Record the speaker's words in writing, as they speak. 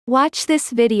Watch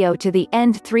this video to the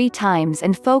end 3 times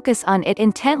and focus on it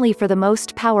intently for the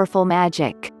most powerful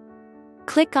magic.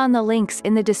 Click on the links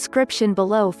in the description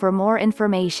below for more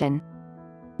information.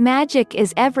 Magic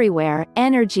is everywhere,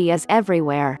 energy is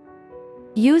everywhere.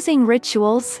 Using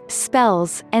rituals,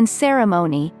 spells, and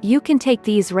ceremony, you can take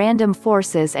these random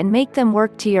forces and make them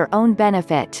work to your own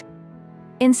benefit.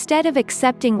 Instead of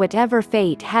accepting whatever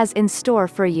fate has in store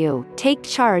for you, take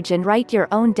charge and write your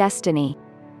own destiny.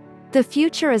 The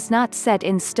future is not set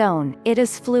in stone, it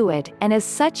is fluid, and as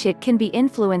such it can be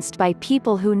influenced by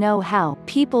people who know how,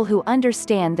 people who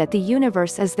understand that the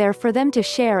universe is there for them to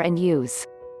share and use.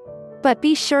 But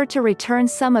be sure to return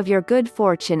some of your good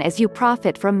fortune as you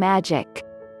profit from magic.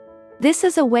 This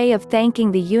is a way of thanking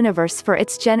the universe for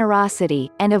its generosity,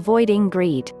 and avoiding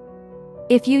greed.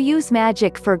 If you use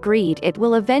magic for greed, it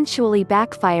will eventually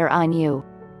backfire on you.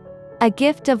 A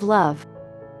gift of love.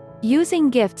 Using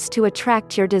gifts to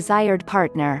attract your desired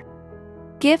partner.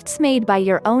 Gifts made by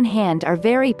your own hand are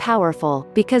very powerful,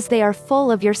 because they are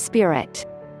full of your spirit.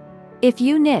 If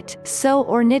you knit, sew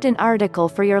or knit an article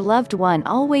for your loved one,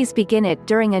 always begin it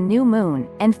during a new moon,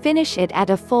 and finish it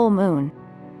at a full moon.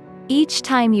 Each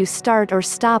time you start or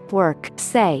stop work,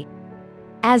 say,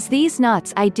 "As these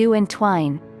knots I do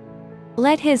entwine.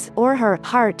 Let his, or her,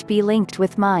 heart be linked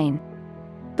with mine."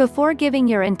 Before giving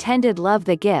your intended love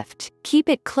the gift, keep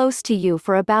it close to you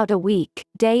for about a week,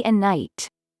 day and night.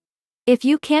 If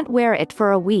you can't wear it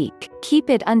for a week, keep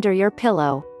it under your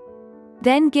pillow.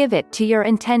 Then give it to your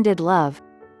intended love.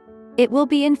 It will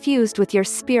be infused with your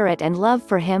spirit and love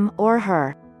for him or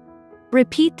her.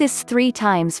 Repeat this 3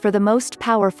 times for the most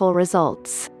powerful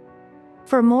results.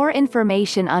 For more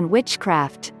information on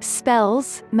witchcraft,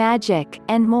 spells, magic,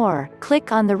 and more,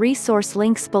 click on the resource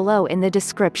links below in the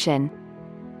description.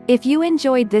 If you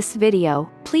enjoyed this video,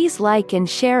 please like and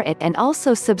share it, and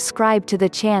also subscribe to the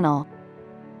channel.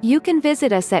 You can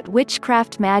visit us at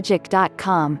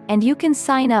witchcraftmagic.com, and you can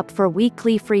sign up for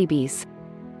weekly freebies.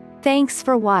 Thanks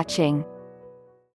for watching.